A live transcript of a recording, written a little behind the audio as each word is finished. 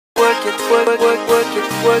it, work it, work it,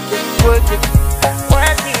 work it, work it,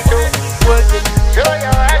 work it, work it, show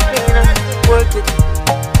your ass, work it,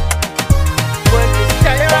 work it,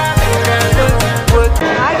 work it.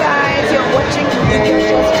 Hi guys, you're watching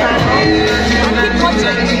NAIJA's channel.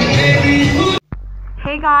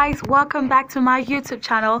 Hey guys, welcome back to my YouTube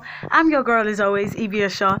channel. I'm your girl as always,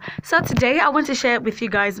 Shaw. So today I want to share with you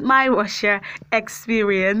guys my Russia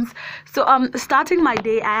experience. So starting my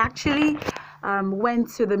day, I actually went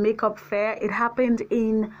to the makeup fair. It happened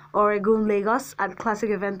in Oregon, Lagos at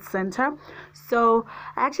Classic Event Center. So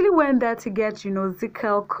I actually went there to get,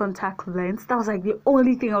 Zikel contact lens. That was like the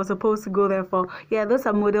only thing I was supposed to go there for. Yeah, those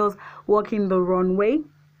are models walking the runway.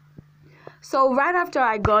 So right after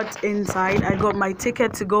I got inside, I got my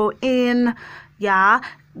ticket to go in. Yeah,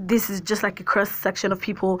 this is just like a cross section of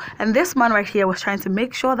people, and this man right here was trying to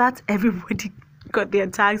make sure that everybody got their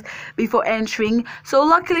tags before entering. So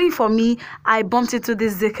luckily for me, I bumped into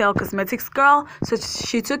this Zikel Cosmetics girl, so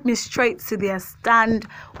she took me straight to their stand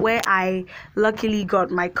where I luckily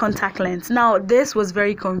got my contact lens. Now this was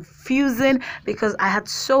very confusing because I had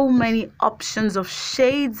so many options of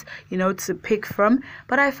shades to pick from,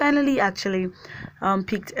 but I finally actually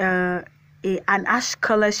picked an ash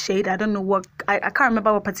color shade. I don't know what, I can't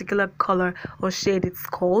remember what particular color or shade it's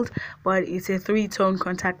called, but it's a 3-tone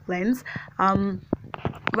contact lens.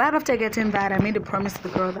 Right after getting that, I made a promise to the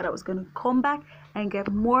girl that I was going to come back and get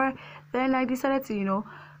more. Then I decided to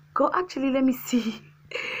go, actually let me see.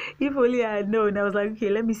 If only I had known. I was like, okay,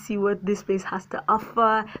 let me see what this place has to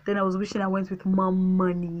offer. Then I was wishing I went with more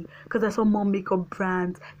money because I saw more makeup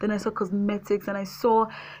brands. Then I saw cosmetics, and I saw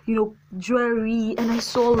jewelry, and I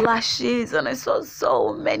saw lashes, and I saw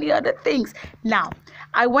so many other things. Now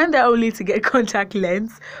I went there only to get contact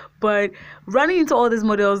lens, but running into all these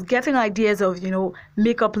models, getting ideas of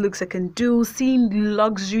makeup looks I can do, seeing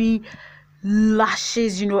luxury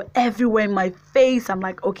lashes everywhere in my face, I'm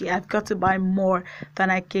like, okay, I've got to buy more than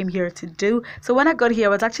I came here to do. So when I got here, I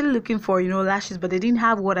was actually looking for lashes, but they didn't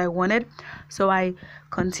have what I wanted, so I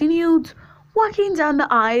continued walking down the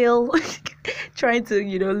aisle trying to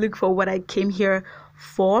look for what I came here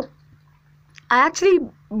for. I actually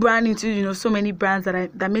ran into so many brands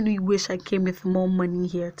that made me wish I came with more money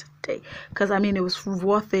here today, because it was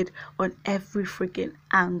worth it on every freaking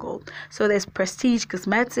angle. So there's Prestige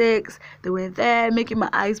Cosmetics, they were there making my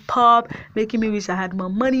eyes pop, making me wish I had more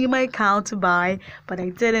money in my account to buy, but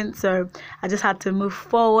I didn't. So I just had to move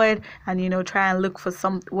forward and try and look for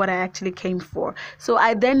what I actually came for. So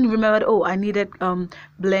I then remembered, oh, I needed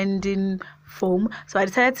blending foam, so I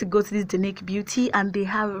decided to go to this Denique Beauty, and they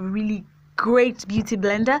have a really great beauty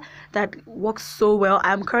blender that works so well.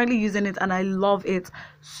 I'm currently using it and I love it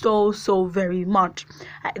so very much.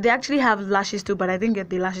 They actually have lashes too, but I didn't get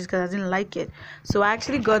the lashes because I didn't like it. So I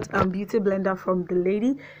actually got a beauty blender from the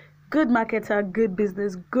lady. Good marketer, good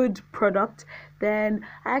business, good product. Then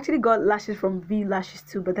I actually got lashes from V Lashes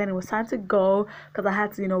too, but then it was time to go because I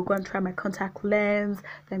had to go and try my contact lens,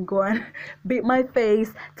 then go and beat my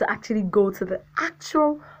face to actually go to the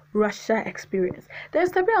actual Russia experience. Then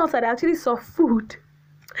stepping outside, I actually saw food,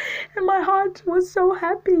 and my heart was so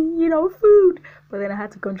happy, food. But then I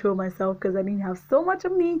had to control myself because I didn't have so much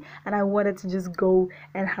of me, and I wanted to just go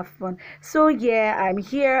and have fun. So yeah, I'm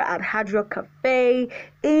here at Hard Rock Cafe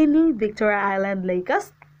in Victoria Island,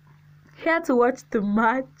 Lagos, here to watch the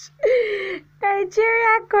match.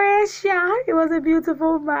 Nigeria, Croatia. It was a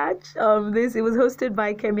beautiful match. It was hosted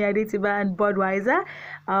by Kemi Adetiba and Budweiser.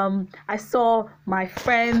 I saw my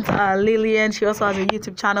friend Lillian. She also has a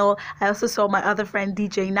YouTube channel. I also saw my other friend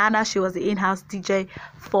DJ Nana. She was the in-house DJ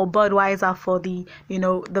for Budweiser for the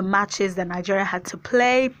the matches that Nigeria had to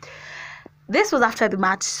play. This was after the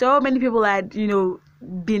match. So many people had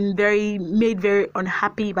been made very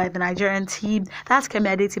unhappy by the Nigerian team. That's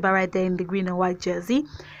Kemi Adetiba right there in the green and white jersey.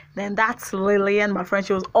 Then that's Lillian, my friend.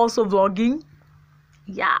 She was also vlogging,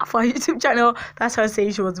 for a YouTube channel. That's her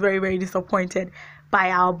saying she was very disappointed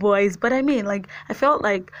by our boys. But I felt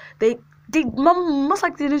like they most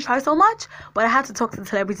likely didn't try so much, but I had to talk to the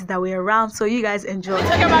celebrities that were around, so you guys enjoy. What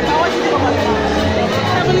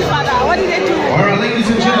did they do? Alright, ladies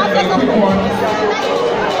and gentlemen, a quick one.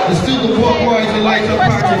 It's still the Port Boys and Lights Up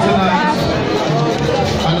Party tonight.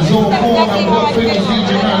 And Zone 4 and Port Finish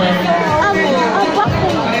DJ Nana.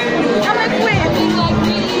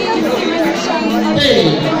 Hey!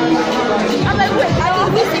 I'm like, wait, I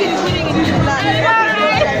think this kid is winning in New Zealand.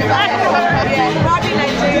 Probably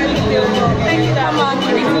Nigeria. Thank you, come on, we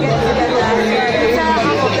need to get together.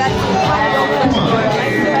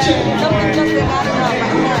 Something just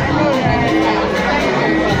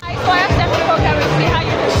for our second program, we see how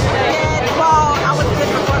you do. Well, I was good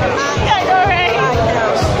before the match. I know, right?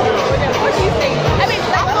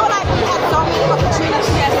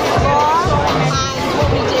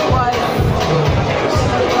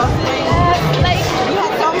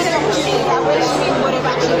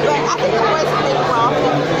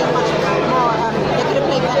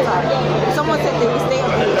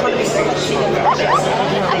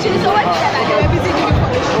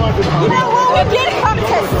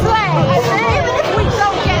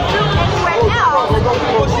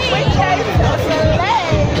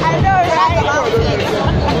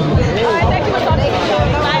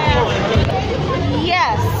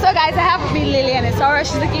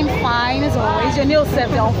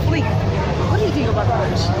 on fleek. What do you think about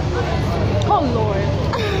that? Oh Lord.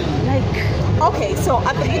 Okay, so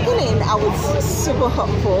at the beginning I was super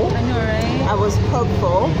hopeful. I know, right? I was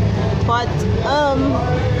hopeful, but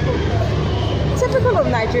typical of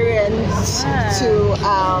Nigerians to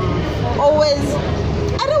always.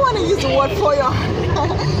 I don't want to use the word for your.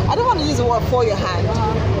 I don't want to use the word for your hand,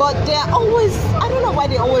 but they're always. I don't know why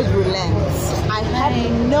they always relent. I had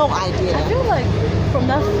no idea. I feel like from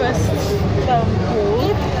that first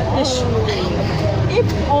goal, if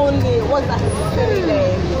only what's that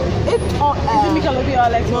name? If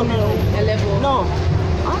like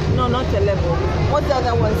no, not a level. What's the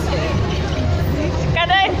other one say?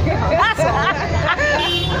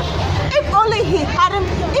 If only he hadn't,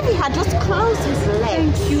 if he had just closed his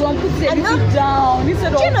legs. Thank you, and put it down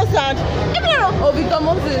instead of. Do you understand? Oh, Victor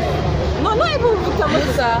Moses. No, not even Victor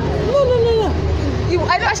Moses. No.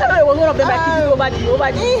 I actually know it was one of them like over the.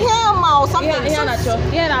 Inhale or something. Oh yes, I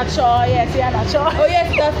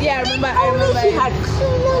remember. If he had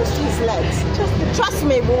closed his legs, trust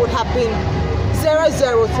me, we would have been 0-0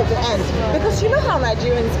 to the end. Because you know how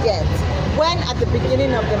Nigerians get when at the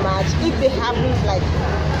beginning of the match, if they haven't like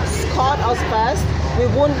scored us first, we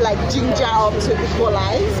won't like ginger up to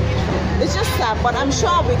equalize. It's just sad, but I'm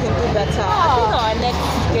sure we can do better. I think our next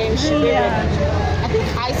game should be I think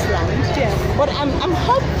Iceland. Yeah. But I'm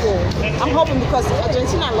hopeful. I'm hoping because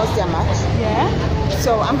Argentina lost their match. Yeah.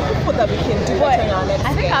 So I'm hopeful that we can do better in our next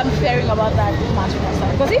I think game. I'm fearing about that match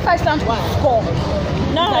because if Iceland score,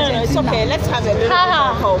 no, it's okay. Let's have a little bit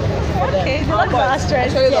of hope. Okay,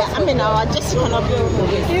 Yeah, I mean, I just cannot be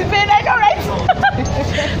moving. You've been right.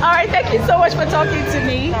 All right, thank you so much for talking to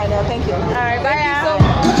me. I know, thank you. All right,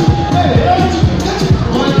 bye.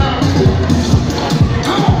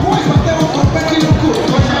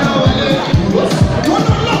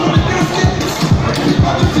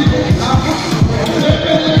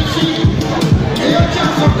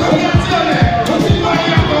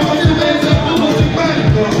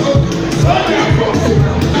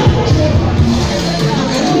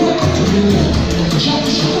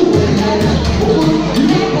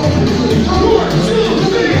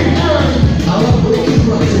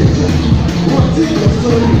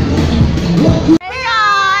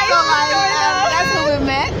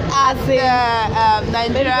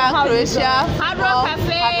 NAIJA, Croatia, Hard Rock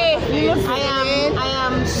Cafe. I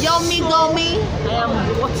am Yomi Gomi. I am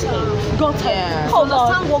Gotten. Yeah. Hold on.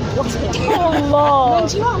 Understand what Gotten? Oh Lord.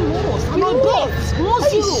 Nigeria lost. And I bet.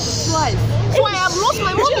 Twice. So I have lost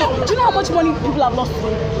my money. Do you know how much money people have lost? I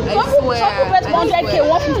swear. Some people bet 100k,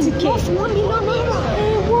 150k. Lost 1 million naira.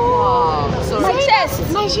 Wow. So My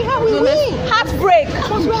chest. Nigeria will win. Heartbreak.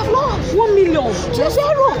 Because we have lost. 1 million. 2-0.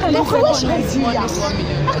 How can you bet on Nigeria?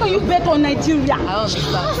 How can you bet on Nigeria? I don't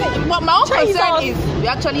understand. But my own concern is we're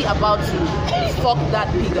actually about to fuck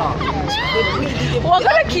that pig up. We're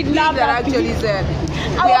gonna kidnap that pig. Actually said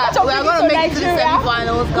we We are going to make it to the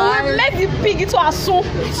semi-finals, We will guys. let the pig into our soup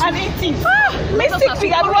and eat it. Mystic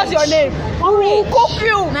pig, and what's your name? We will cook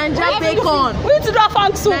you. Nigerian bacon. We need to do a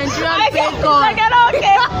fan soup. Nigerian bacon.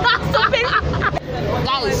 Okay.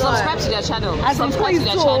 Guys, subscribe to their channel. Subscribe to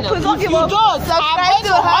their Please channel. don't If give you up. don't, Subscribe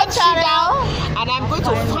to her channel. and I'm going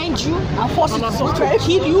to find you And force and you I'm to going to subscribe.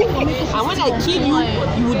 kill you. And when I kill you,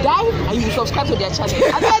 you will die and you will subscribe to their channel. You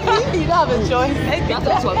don't have a choice.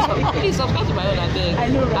 That's what subscribe. Please subscribe to my own. I beg. I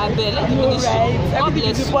know, right? I beg. Let I me know, finish. right? God Everything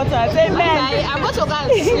bless is you. important. Amen. I'm going to go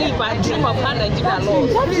and sleep and dream of how Nigeria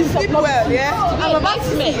lost. Sleep well, yeah? I'm about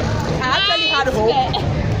to make. I actually had hope.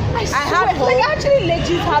 I had hope. Like, I actually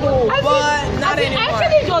legit had hope. But not anymore.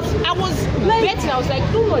 I was betting. I was like,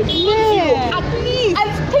 don't worry. Yeah. At least.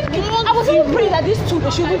 I was even praying that these two, they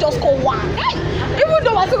shouldn't just score one. Even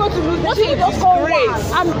though I still going to lose, they shouldn't just score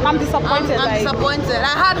one. I'm disappointed. I'm like, disappointed.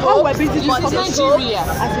 I had when hope. we're busy but just this for Nigeria.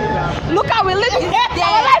 look how we live.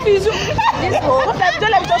 Our life is don't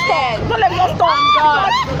let me just talk. Don't let me just talk.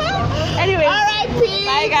 Anyway. R.I.P.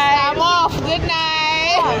 Bye, guys. I'm off. Good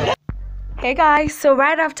night. Hey guys, so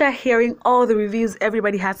right after hearing all the reviews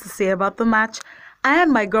everybody has to say about the match, I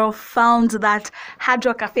and my girl found that Hard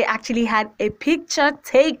Rock Cafe actually had a picture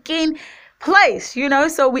taking place,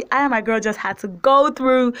 so I and my girl just had to go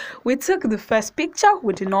through. We took the first picture,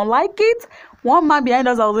 we did not like it. One man behind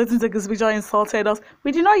us, I was waiting to take his picture, insulted us.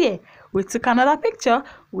 We did not hear. We took another picture,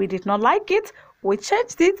 we did not like it. We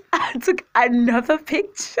changed it and took another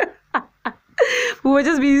picture. We were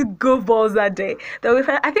just being goofballs that day.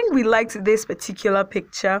 I think we liked this particular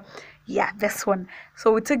picture. Yeah, this one.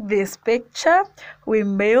 So we took this picture, we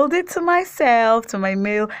mailed it to myself, to my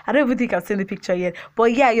mail. I don't even think I've seen the picture yet,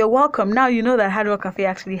 but yeah, you're welcome. Now you know that Hard Rock Cafe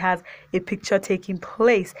actually has a picture taking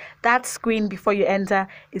place. That screen before you enter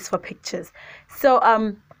is for pictures. So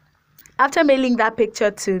after mailing that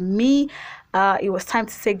picture to me, it was time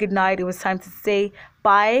to say goodnight. It was time to say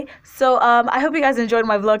bye. So I hope you guys enjoyed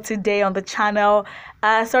my vlog today on the channel.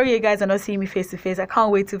 Sorry you guys are not seeing me face to face. I can't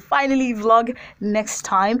wait to finally vlog next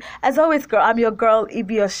time. As always, girl, I'm your girl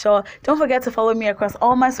Ibiosho. Don't forget to follow me across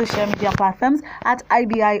all my social media platforms at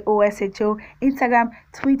IBIOSHO, Instagram,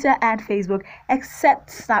 Twitter, and Facebook, except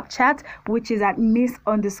Snapchat, which is at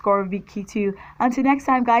Miss_Vicky2. Until next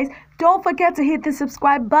time, guys, don't forget to hit the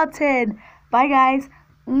subscribe button. Bye, guys.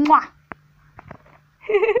 Mwah.